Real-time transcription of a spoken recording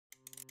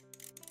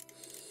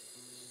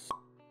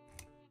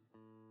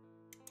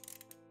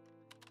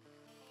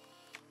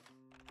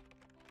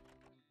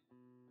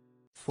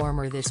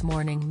Former This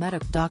Morning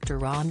medic Dr.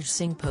 Ranj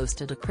Singh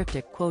posted a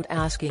cryptic quote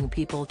asking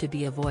people to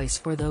be a voice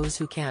for those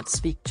who can't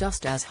speak,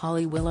 just as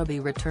Holly Willoughby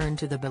returned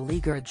to the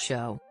beleaguered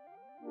show.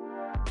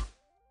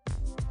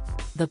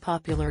 The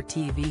popular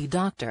TV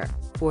doctor,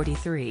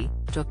 43,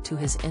 took to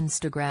his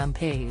Instagram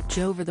page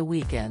over the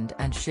weekend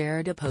and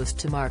shared a post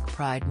to mark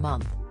Pride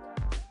Month.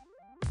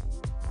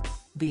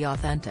 Be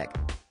authentic.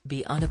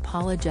 Be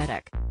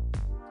unapologetic.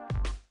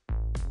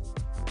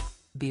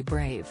 Be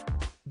brave.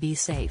 Be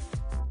safe.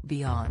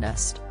 Be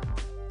honest.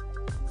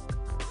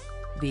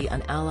 Be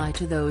an ally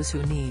to those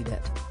who need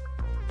it.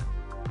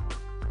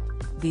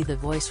 Be the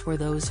voice for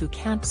those who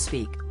can't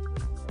speak.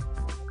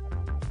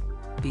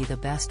 Be the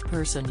best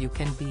person you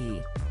can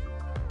be.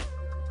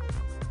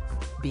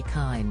 Be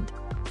kind.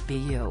 Be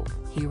you,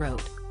 he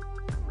wrote.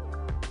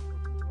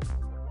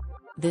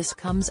 This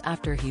comes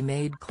after he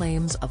made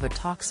claims of a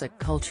toxic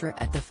culture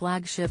at the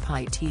flagship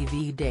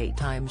ITV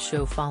daytime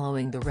show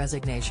following the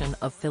resignation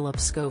of Philip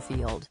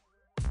Schofield.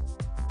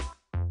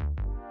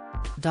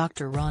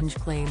 Dr. Ranj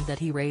claimed that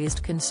he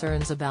raised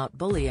concerns about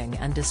bullying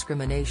and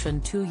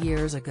discrimination 2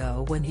 years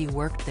ago when he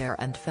worked there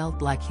and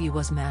felt like he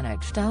was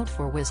managed out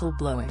for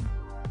whistleblowing.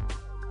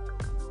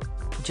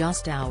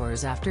 Just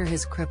hours after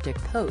his cryptic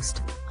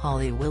post,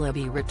 Holly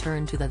Willoughby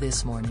returned to the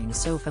This Morning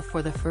sofa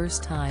for the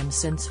first time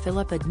since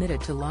Philip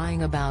admitted to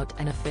lying about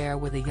an affair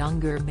with a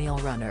younger male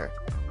runner.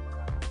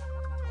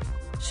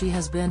 She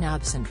has been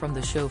absent from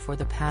the show for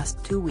the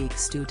past 2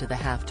 weeks due to the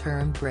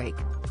half-term break.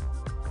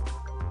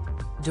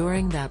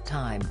 During that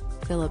time,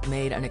 Philip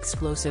made an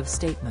explosive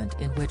statement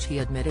in which he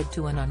admitted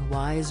to an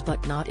unwise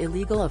but not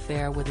illegal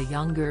affair with a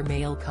younger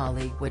male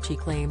colleague, which he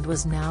claimed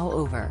was now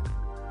over.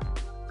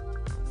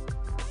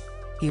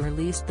 He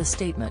released the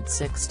statement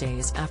 6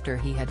 days after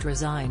he had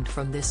resigned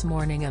from This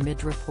Morning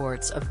amid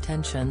reports of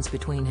tensions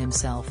between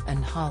himself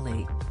and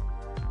Holly.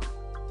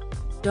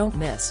 Don't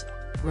miss.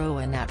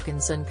 Rowan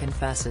Atkinson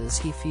confesses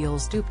he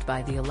feels duped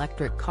by the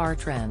electric car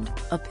trend.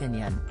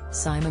 Opinion: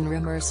 Simon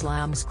Rimmer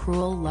slams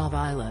Cruel Love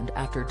Island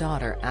after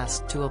daughter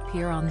asked to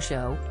appear on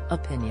show.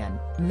 Opinion: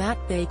 Matt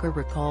Baker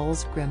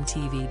recalls grim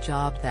TV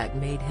job that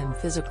made him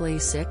physically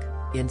sick.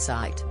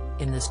 Insight: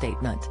 in the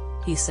statement,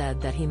 he said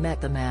that he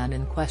met the man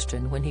in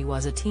question when he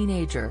was a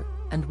teenager,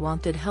 and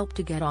wanted help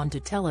to get onto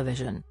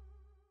television.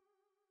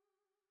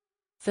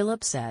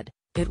 Philip said,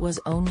 "It was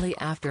only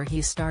after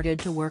he started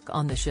to work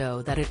on the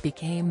show that it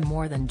became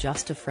more than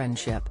just a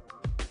friendship."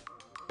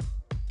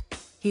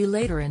 He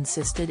later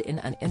insisted in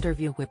an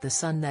interview with The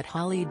Sun that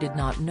Holly did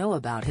not know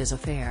about his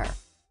affair.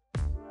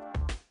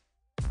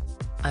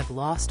 "I've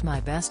lost my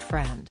best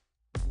friend.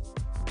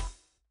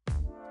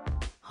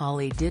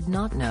 Holly did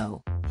not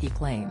know," he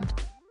claimed.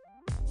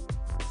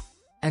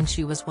 "And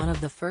she was one of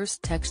the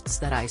first texts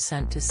that I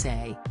sent to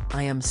say,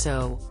 'I am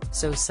so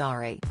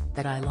sorry,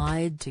 that I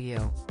lied to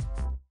you.'"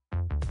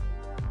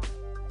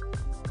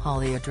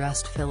 Holly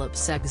addressed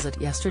Philip's exit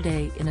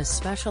yesterday in a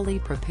specially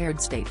prepared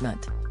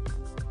statement.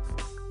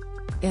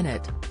 In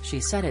it,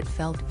 she said it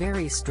felt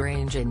very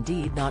strange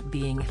indeed not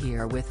being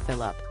here with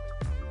Philip.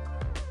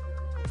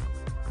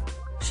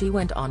 She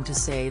went on to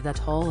say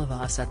that all of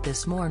us at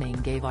This Morning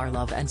gave our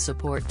love and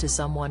support to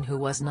someone who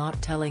was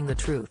not telling the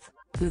truth,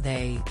 who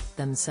they,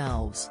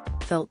 themselves,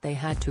 felt they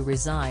had to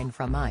resign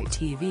from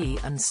ITV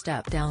and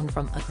step down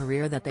from a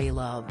career that they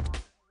loved.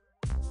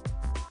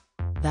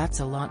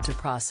 That's a lot to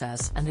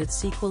process, and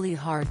it's equally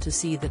hard to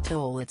see the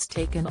toll it's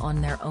taken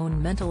on their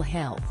own mental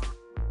health.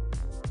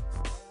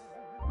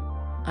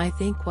 I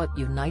think what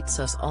unites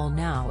us all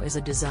now is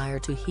a desire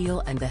to heal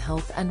and the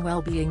health and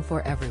well-being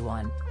for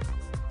everyone.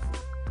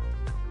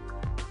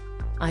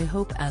 I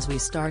hope as we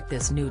start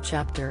this new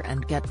chapter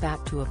and get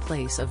back to a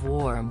place of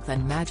warmth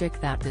and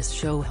magic that this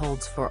show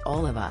holds for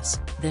all of us,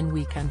 then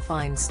we can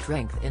find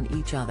strength in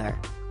each other.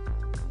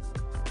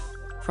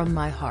 From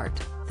my heart,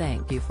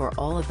 thank you for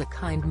all of the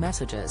kind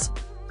messages.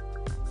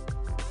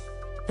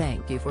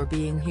 Thank you for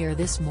being here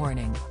this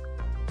morning.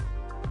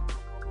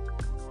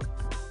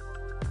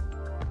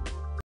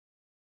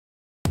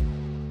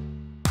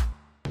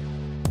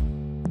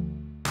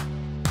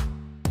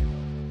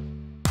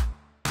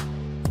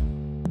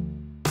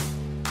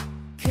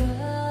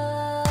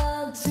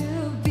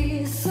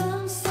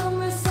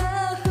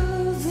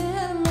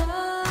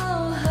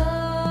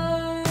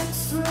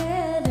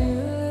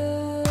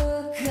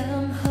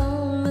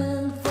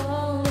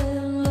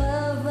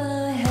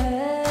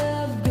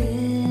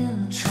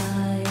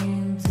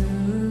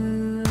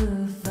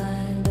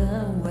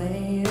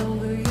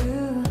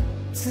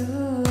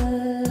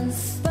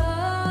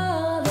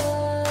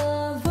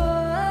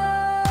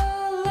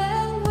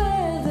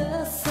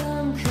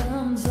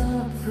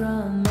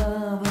 From